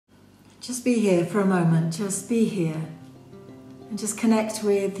Just be here for a moment, just be here. And just connect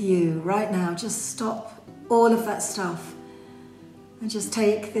with you right now. Just stop all of that stuff. And just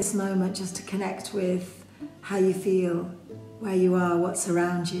take this moment just to connect with how you feel, where you are, what's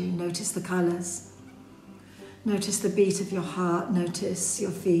around you. Notice the colours. Notice the beat of your heart. Notice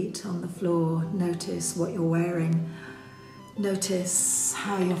your feet on the floor. Notice what you're wearing. Notice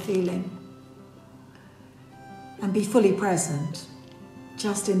how you're feeling. And be fully present,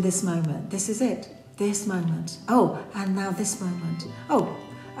 just in this moment. This is it, this moment. Oh, and now this moment. Oh,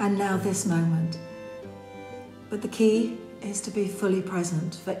 and now this moment. But the key is to be fully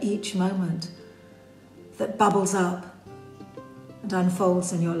present for each moment that bubbles up and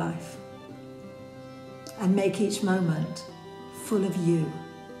unfolds in your life. And make each moment full of you.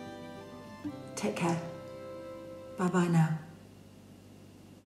 Take care. Bye-bye now.